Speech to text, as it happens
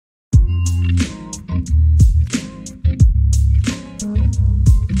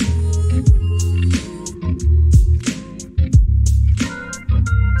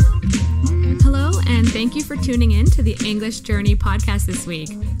tuning in to the English Journey podcast this week.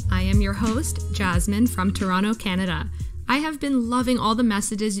 I am your host, Jasmine from Toronto, Canada. I have been loving all the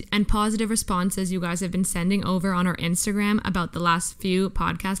messages and positive responses you guys have been sending over on our Instagram about the last few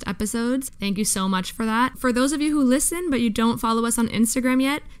podcast episodes. Thank you so much for that. For those of you who listen but you don't follow us on Instagram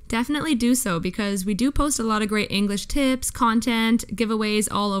yet, definitely do so because we do post a lot of great English tips, content, giveaways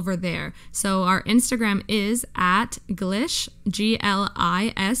all over there. So our Instagram is at Glish,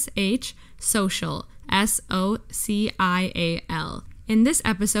 Glish, social, SOCIAL. In this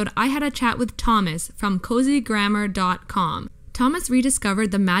episode, I had a chat with Thomas from cozygrammar.com. Thomas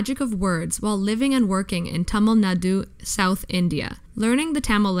rediscovered the magic of words while living and working in Tamil Nadu, South India. Learning the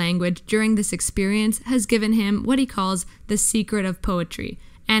Tamil language during this experience has given him what he calls the secret of poetry,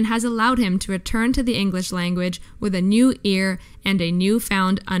 and has allowed him to return to the English language with a new ear and a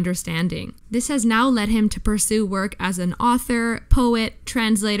newfound understanding. This has now led him to pursue work as an author, poet,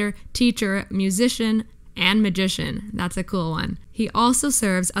 translator, teacher, musician, and magician. That's a cool one. He also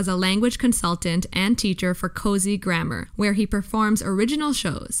serves as a language consultant and teacher for Cozy Grammar, where he performs original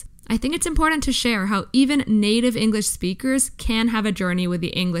shows. I think it's important to share how even native English speakers can have a journey with the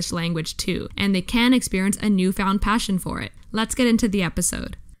English language too, and they can experience a newfound passion for it. Let's get into the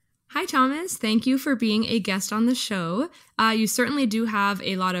episode. Hi, Thomas. Thank you for being a guest on the show. You certainly do have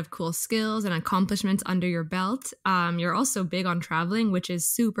a lot of cool skills and accomplishments under your belt. You're also big on traveling, which is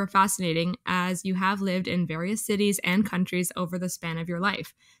super fascinating as you have lived in various cities and countries over the span of your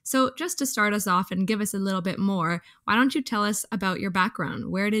life. So just to start us off and give us a little bit more, why don't you tell us about your background?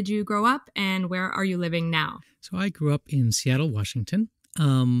 Where did you grow up and where are you living now? So I grew up in Seattle, Washington.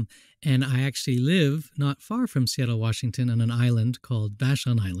 And I actually live not far from Seattle, Washington, on an island called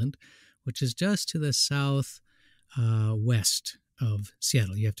Vashon Island, which is just to the south west of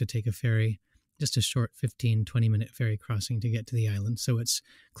Seattle. You have to take a ferry, just a short 15, 20-minute ferry crossing to get to the island. So it's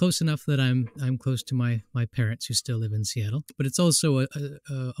close enough that I'm close to my parents who still live in Seattle. But it's also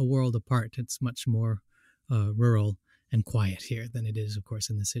a world apart. It's much more rural and quiet here than it is, of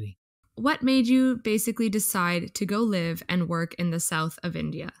course, in the city. What made you basically decide to go live and work in the south of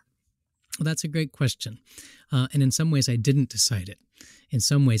India? Well, that's a great question. And in some ways, I didn't decide it. In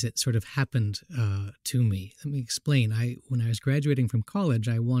some ways, it sort of happened to me. Let me explain. When I was graduating from college,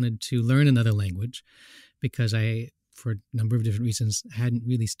 I wanted to learn another language because I, for a number of different reasons, hadn't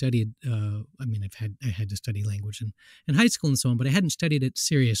really studied. I had to study language in high school and so on, but I hadn't studied it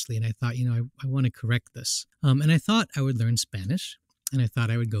seriously. And I thought, I want to correct this. And I thought I would learn Spanish. And I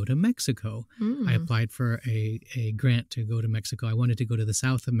thought I would go to Mexico. I applied for a grant to go to Mexico. I wanted to go to the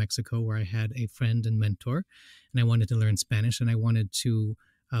south of Mexico where I had a friend and mentor. And I wanted to learn Spanish. And I wanted to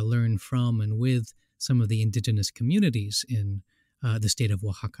learn from and with some of the indigenous communities in the state of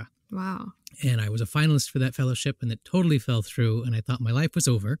Oaxaca. Wow. And I was a finalist for that fellowship and it totally fell through. And I thought my life was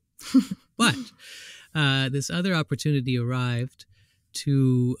over. But this other opportunity arrived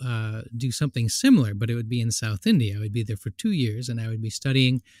to do something similar, but it would be in South India. I would be there for 2 years, and I would be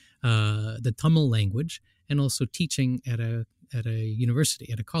studying the Tamil language and also teaching at a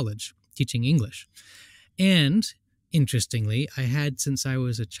university, at a college, teaching English. And interestingly, I had, since I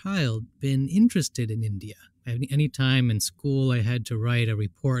was a child, been interested in India. Any time in school I had to write a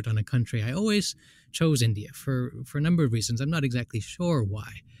report on a country, I always chose India for a number of reasons. I'm not exactly sure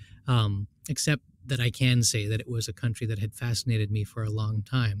why, except that I can say that it was a country that had fascinated me for a long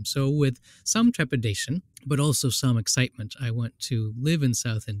time. So with some trepidation, but also some excitement, I went to live in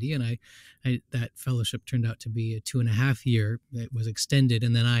South India, and I that fellowship turned out to be a 2.5 year. It was extended,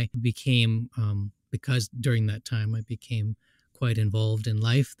 and then I became, because during that time I became quite involved in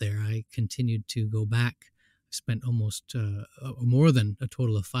life there, I continued to go back. Spent almost more than a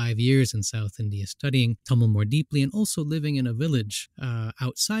total of 5 years in South India studying Tamil more deeply and also living in a village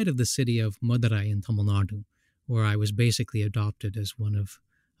outside of the city of Madurai in Tamil Nadu, where I was basically adopted as one of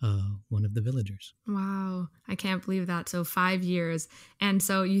the villagers. Wow. I can't believe that. So 5 years. And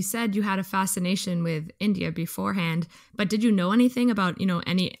so you said you had a fascination with India beforehand, but did you know anything about,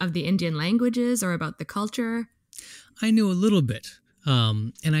 any of the Indian languages or about the culture? I knew a little bit.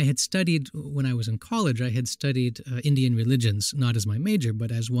 And I had studied, when I was in college, I had studied Indian religions, not as my major,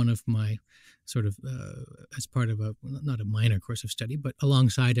 but as one of my sort of, as part of not a minor course of study, but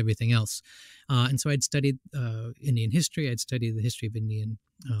alongside everything else. And so I'd studied Indian history, I'd studied the history of Indian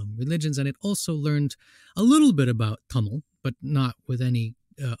religions, and I'd also learned a little bit about Tamil, but not with any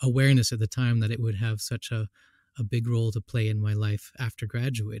awareness at the time that it would have such a big role to play in my life after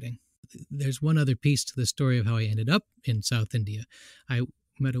graduating. There's one other piece to the story of how I ended up in South India. I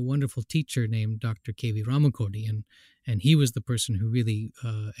met a wonderful teacher named Dr. K.V. Ramakodi, and he was the person who really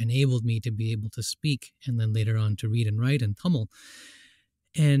enabled me to be able to speak and then later on to read and write in Tamil.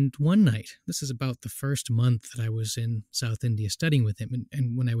 And one night, this is about the first month that I was in South India studying with him.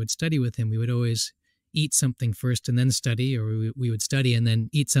 And when I would study with him, we would always eat something first and then study, or we would study and then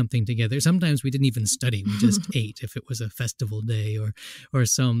eat something together. Sometimes we didn't even study. We just ate if it was a festival day or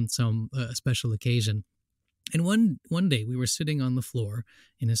some special occasion. And one day we were sitting on the floor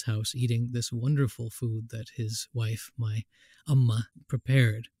in his house eating this wonderful food that his wife, my amma,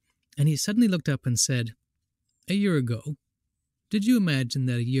 prepared. And he suddenly looked up and said, "A year ago, did you imagine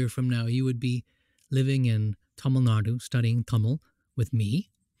that a year from now you would be living in Tamil Nadu studying Tamil with me?"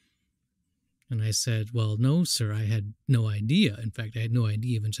 And I said, "Well, no, sir, I had no idea. In fact, I had no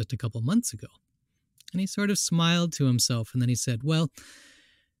idea even just a couple months ago." And he sort of smiled to himself, and then he said, "Well,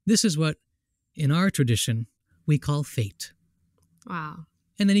 this is what, in our tradition, we call fate." Wow.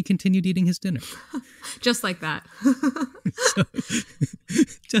 And then he continued eating his dinner. Just like that. So,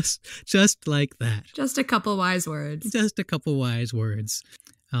 just like that. Just a couple wise words. Just a couple wise words.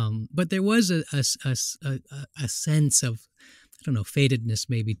 But there was a sense of, I don't know, fatedness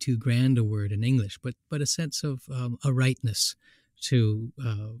may be too grand a word in English, but a sense of a rightness to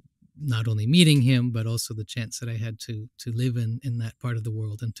not only meeting him, but also the chance that I had to live in that part of the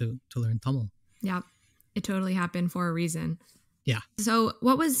world and to learn Tamil. Yeah, it totally happened for a reason. Yeah. So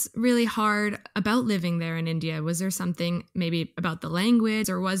what was really hard about living there in India? Was there something maybe about the language,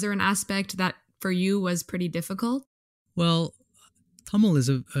 or was there an aspect that for you was pretty difficult? Well, Tamil is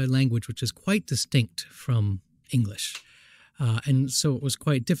a language which is quite distinct from English. And so it was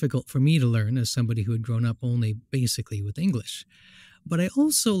quite difficult for me to learn as somebody who had grown up only basically with English. But I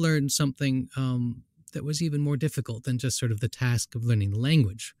also learned something that was even more difficult than just sort of the task of learning the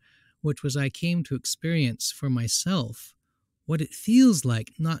language, which was I came to experience for myself what it feels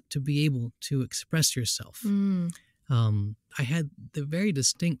like not to be able to express yourself. I had the very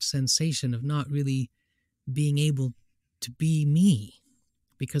distinct sensation of not really being able to be me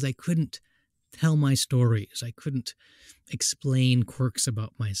because I couldn't tell my stories. I couldn't explain quirks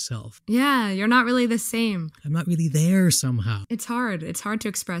about myself. Yeah, you're not really the same. I'm not really there somehow. It's hard. It's hard to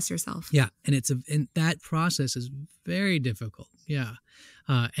express yourself. Yeah, and that process is very difficult. Yeah,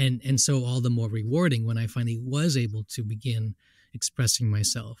 and so all the more rewarding when I finally was able to begin expressing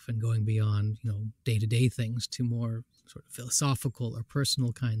myself and going beyond, day-to-day things to more sort of philosophical or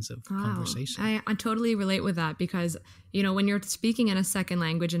personal kinds of conversation. I totally relate with that because, when you're speaking in a second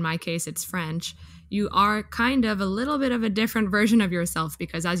language, in my case, it's French, you are kind of a little bit of a different version of yourself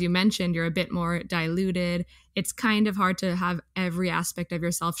because, as you mentioned, you're a bit more diluted. It's kind of hard to have every aspect of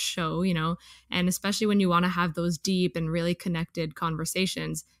yourself show, and especially when you want to have those deep and really connected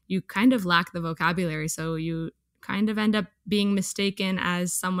conversations, you kind of lack the vocabulary. So you kind of end up being mistaken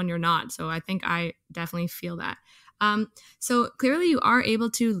as someone you're not. So I think I definitely feel that. So clearly you are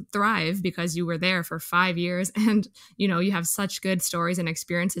able to thrive because you were there for 5 years and, you have such good stories and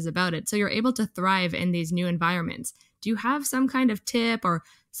experiences about it. So you're able to thrive in these new environments. Do you have some kind of tip or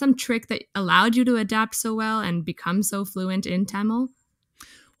some trick that allowed you to adapt so well and become so fluent in Tamil?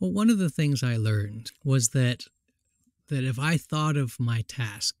 Well, one of the things I learned was that if I thought of my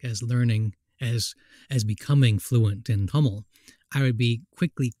task as learning, as becoming fluent in Tamil, I would be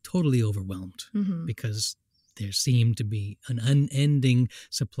quickly totally overwhelmed because there seemed to be an unending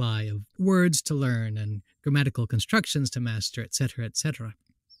supply of words to learn and grammatical constructions to master, etc., etc.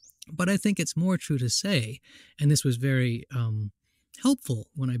 But I think it's more true to say, and this was very helpful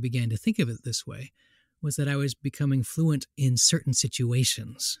when I began to think of it this way, was that I was becoming fluent in certain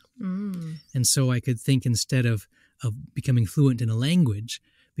situations. And so I could think instead of becoming fluent in a language,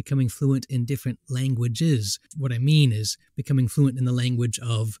 becoming fluent in different languages. What I mean is becoming fluent in the language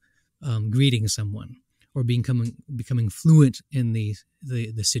of greeting someone, or becoming fluent in the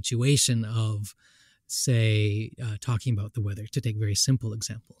situation of, say, talking about the weather, to take very simple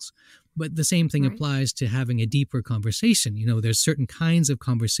examples. But the same thing applies to having a deeper conversation. There's certain kinds of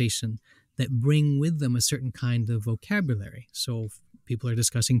conversation that bring with them a certain kind of vocabulary. So if people are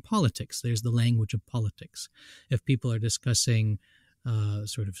discussing politics, there's the language of politics. If people are discussing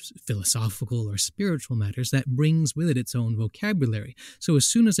sort of philosophical or spiritual matters, that brings with it its own vocabulary. So as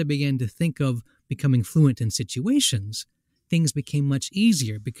soon as I began to think of becoming fluent in situations, things became much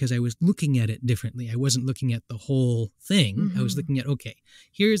easier because I was looking at it differently. I wasn't looking at the whole thing. I was looking at, okay,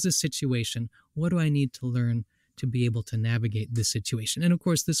 here's the situation. What do I need to learn to be able to navigate this situation? And of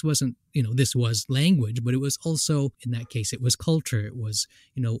course, this wasn't, this was language, but it was also, in that case, it was culture. It was,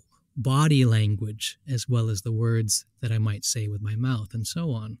 body language, as well as the words that I might say with my mouth and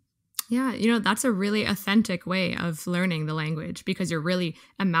so on. Yeah, that's a really authentic way of learning the language because you're really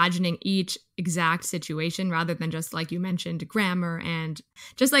imagining each exact situation rather than just like you mentioned, grammar and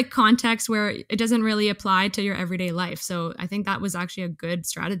just like context where it doesn't really apply to your everyday life. So I think that was actually a good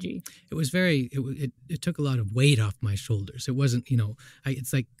strategy. It was it took a lot of weight off my shoulders. It wasn't,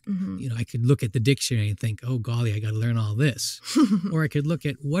 it's like, I could look at the dictionary and think, oh, golly, I got to learn all this. Or I could look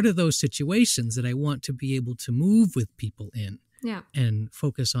at what are those situations that I want to be able to move with people in. Yeah. And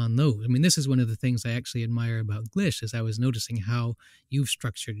focus on those. I mean, this is one of the things I actually admire about Glish is I was noticing how you've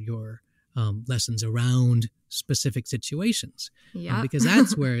structured your lessons around specific situations. Yeah. Because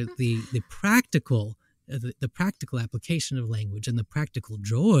that's where the practical application of language and the practical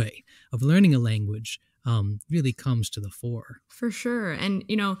joy of learning a language really comes to the fore. For sure. And,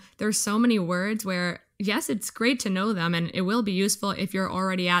 there's so many words where, yes, it's great to know them and it will be useful if you're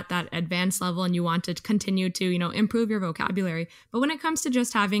already at that advanced level and you want to continue to, improve your vocabulary. But when it comes to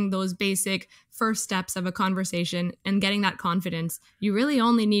just having those basic first steps of a conversation and getting that confidence, you really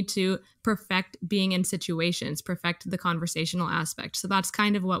only need to perfect being in situations, perfect the conversational aspect. So that's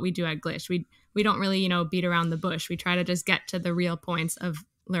kind of what we do at Glish. We don't really, beat around the bush. We try to just get to the real points of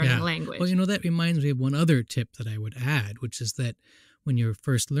learning language. Well, that reminds me of one other tip that I would add, which is that when you're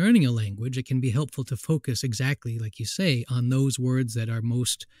first learning a language, it can be helpful to focus exactly, like you say, on those words that are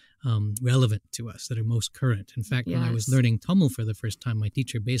most relevant to us, that are most current. In fact, when I was learning Tamil for the first time, my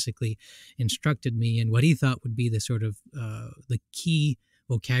teacher basically instructed me in what he thought would be the sort of the key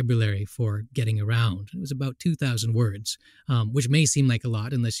vocabulary for getting around. It was about 2,000 words, which may seem like a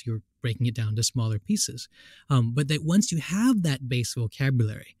lot unless you're breaking it down to smaller pieces. But that once you have that base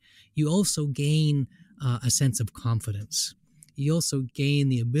vocabulary, you also gain a sense of confidence. You also gain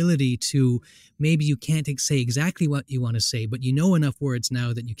the ability to, maybe you can't say exactly what you want to say, but you know enough words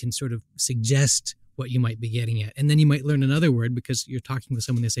now that you can sort of suggest what you might be getting at. And then you might learn another word because you're talking with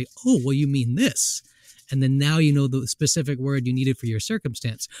someone, they say, oh, well, you mean this. And then now you know the specific word you needed for your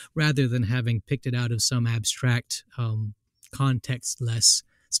circumstance, rather than having picked it out of some abstract, context-less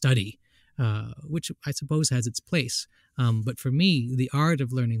study, which I suppose has its place. But for me, the art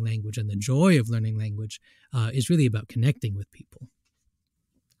of learning language and the joy of learning language is really about connecting with people.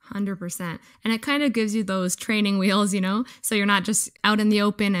 100%. And it kind of gives you those training wheels, so you're not just out in the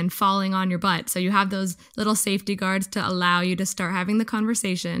open and falling on your butt. So you have those little safety guards to allow you to start having the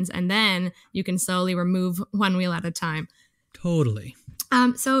conversations, and then you can slowly remove one wheel at a time. Totally.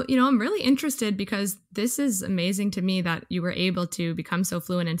 So, I'm really interested because this is amazing to me that you were able to become so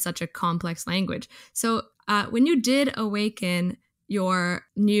fluent in such a complex language. So when you did awaken your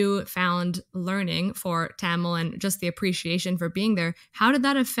newfound learning for Tamil and just the appreciation for being there, how did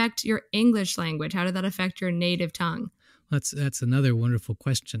that affect your English language? How did that affect your native tongue? That's another wonderful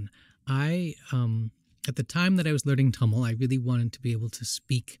question. I, at the time that I was learning Tamil, I really wanted to be able to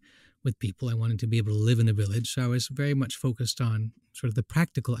speak with people. I wanted to be able to live in a village. So I was very much focused on sort of the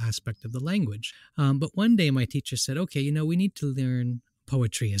practical aspect of the language. But one day my teacher said, okay, we need to learn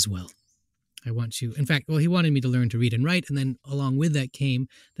poetry as well. I want you, in fact, he wanted me to learn to read and write. And then along with that came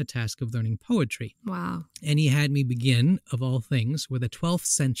the task of learning poetry. Wow. And he had me begin, of all things, with a 12th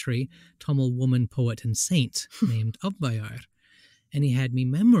century Tamil woman poet and saint named Abbayar. And he had me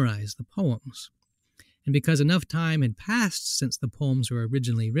memorize the poems. And because enough time had passed since the poems were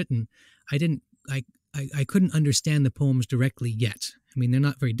originally written, I couldn't understand the poems directly yet. I mean, they're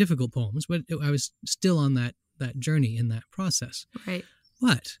not very difficult poems, but I was still on that journey in that process. Right.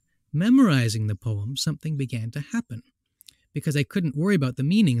 But memorizing the poem, something began to happen. Because I couldn't worry about the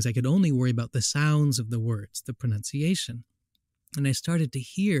meanings, I could only worry about the sounds of the words, the pronunciation. And I started to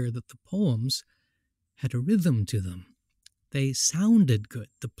hear that the poems had a rhythm to them. They sounded good.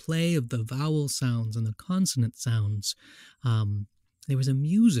 The play of the vowel sounds and the consonant sounds. There was a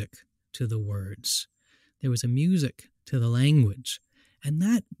music to the words. There was a music to the language. And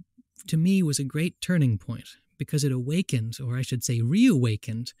that, to me, was a great turning point because it awakened, or I should say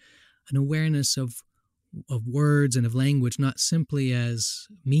reawakened, an awareness of words and of language, not simply as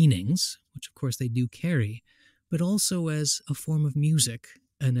meanings, which of course they do carry, but also as a form of music,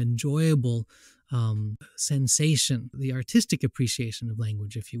 an enjoyable sensation, the artistic appreciation of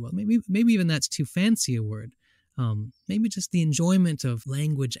language, if you will. Maybe even that's too fancy a word. Maybe just the enjoyment of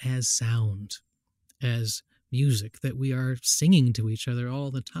language as sound, as music that we are singing to each other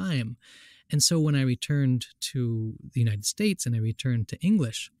all the time. And so when I returned to the United States and I returned to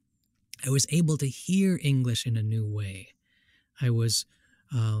English, I was able to hear English in a new way. I was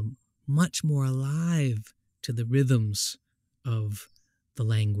much more alive to the rhythms of the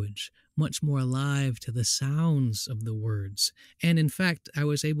language, much more alive to the sounds of the words. And in fact, I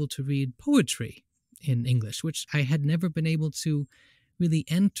was able to read poetry in English, which I had never been able to really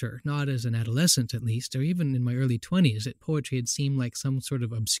enter, not as an adolescent at least, or even in my early 20s, that poetry had seemed like some sort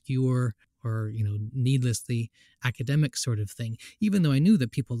of obscure or, needlessly academic sort of thing. Even though I knew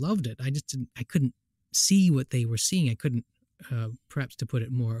that people loved it, I couldn't see what they were seeing. I couldn't, perhaps to put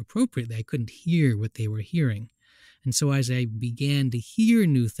it more appropriately, I couldn't hear what they were hearing. And so as I began to hear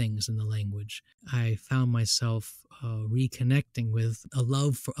new things in the language, I found myself reconnecting with a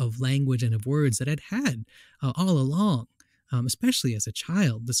love of language and of words that I'd had all along, especially as a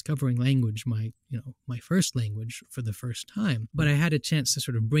child, discovering language, my first language for the first time. But I had a chance to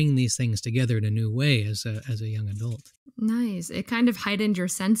sort of bring these things together in a new way as a young adult. Nice. It kind of heightened your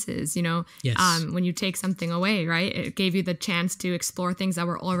senses, Yes. when you take something away, right? It gave you the chance to explore things that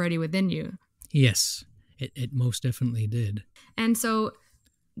were already within you. Yes. It most definitely did. And so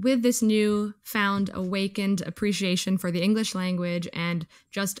with this new found awakened appreciation for the English language and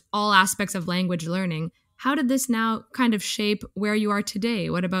just all aspects of language learning, how did this now kind of shape where you are today?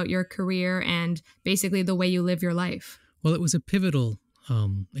 What about your career and basically the way you live your life? Well, it was a pivotal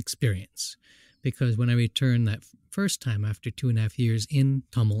experience, because when I returned that first time after 2.5 years in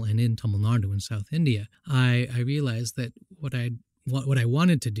Tamil and in Tamil Nadu in South India, I realized that what I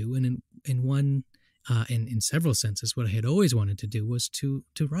wanted to do, and in several senses, what I had always wanted to do was to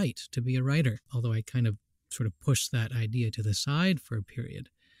write, to be a writer, although I kind of sort of pushed that idea to the side for a period.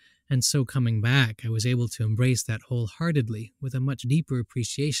 And so coming back, I was able to embrace that wholeheartedly with a much deeper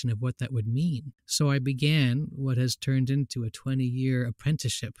appreciation of what that would mean. So I began what has turned into a 20-year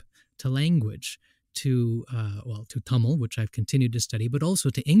apprenticeship to language, to Tamil, which I've continued to study, but also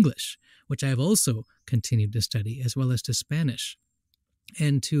to English, which I've also continued to study, as well as to Spanish,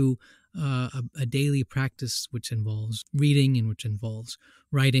 and to a daily practice which involves reading and which involves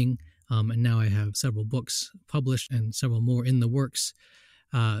writing. And now I have several books published and several more in the works.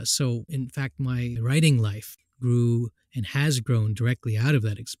 So, in fact, my writing life grew and has grown directly out of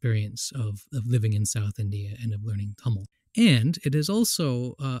that experience of living in South India and of learning Tamil. And it has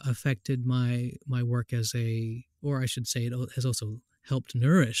also affected my work or I should say it has also helped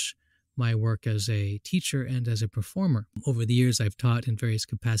nourish my work as a teacher and as a performer. Over the years, I've taught in various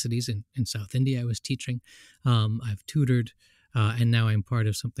capacities. In South India, I was teaching. I've tutored. And now I'm part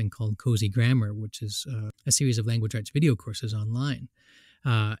of something called Cozy Grammar, which is a series of language arts video courses online.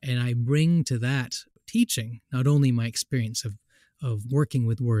 And I bring to that teaching not only my experience of working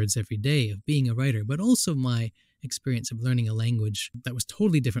with words every day, of being a writer, but also my experience of learning a language that was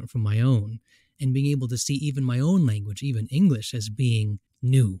totally different from my own, and being able to see even my own language, even English, as being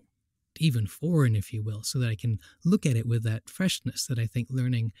new, even foreign, if you will, so that I can look at it with that freshness that I think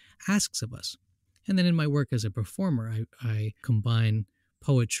learning asks of us. And then in my work as a performer, I combine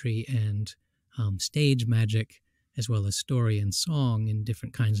poetry and stage magic, as well as story and song in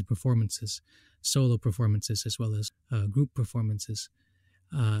different kinds of performances, solo performances, as well as group performances.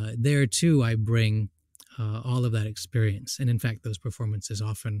 There, too, I bring all of that experience. And in fact, those performances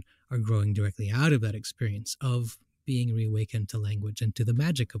often are growing directly out of that experience of being reawakened to language and to the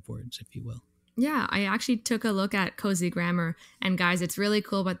magic of words, if you will. Yeah, I actually took a look at Cozy Grammar, and guys, it's really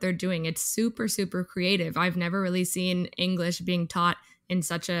cool what they're doing. It's super, super creative. I've never really seen English being taught in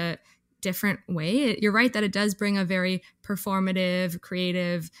such a different way. You're right that it does bring a very performative,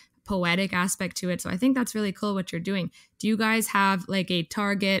 creative, poetic aspect to it. So I think that's really cool what you're doing. Do you guys have like a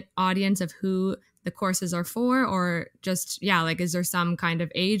target audience of who the courses are for, or just, is there some kind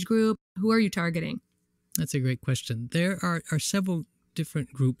of age group? Who are you targeting? That's a great question. There are several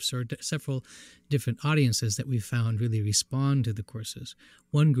different groups or several different audiences that we found really respond to the courses.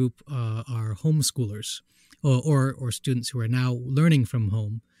 One group are homeschoolers or students who are now learning from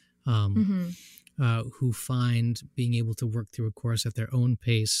home, who find being able to work through a course at their own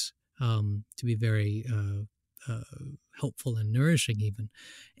pace to be very helpful and nourishing even.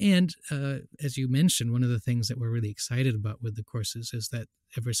 And as you mentioned, one of the things that we're really excited about with the courses is that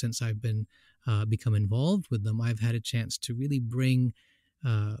ever since I've become involved with them, I've had a chance to really bring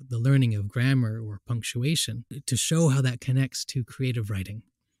the learning of grammar or punctuation to show how that connects to creative writing.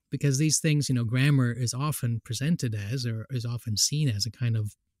 Because these things, grammar is often presented as, or is often seen as, a kind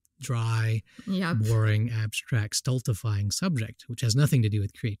of dry, boring, abstract, stultifying subject, which has nothing to do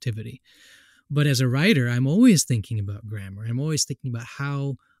with creativity. But as a writer, I'm always thinking about grammar. I'm always thinking about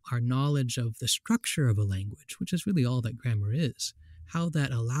how our knowledge of the structure of a language, which is really all that grammar is, how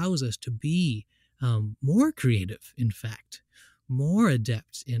that allows us to be more creative, in fact, more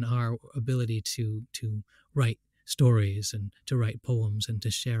adept in our ability to write stories and to write poems and to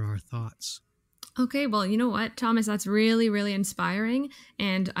share our thoughts. Okay, well, you know what, Thomas, that's really, really inspiring.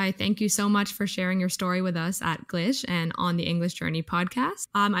 And I thank you so much for sharing your story with us at Glish and on the English Journey podcast.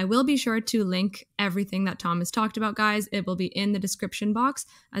 I will be sure to link everything that Thomas talked about, guys. It will be in the description box,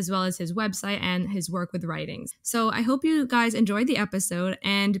 as well as his website and his work with writings. So I hope you guys enjoyed the episode,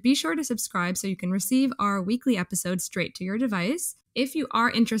 and be sure to subscribe so you can receive our weekly episodes straight to your device. If you are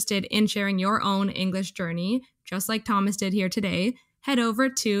interested in sharing your own English journey, just like Thomas did here today, head over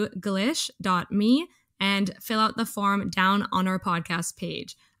to glish.me and fill out the form down on our podcast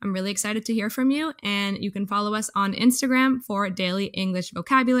page. I'm really excited to hear from you, and you can follow us on Instagram for daily English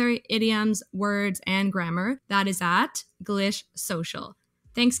vocabulary, idioms, words, and grammar. That is at Glish Social.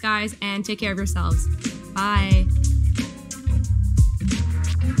 Thanks, guys, and take care of yourselves. Bye.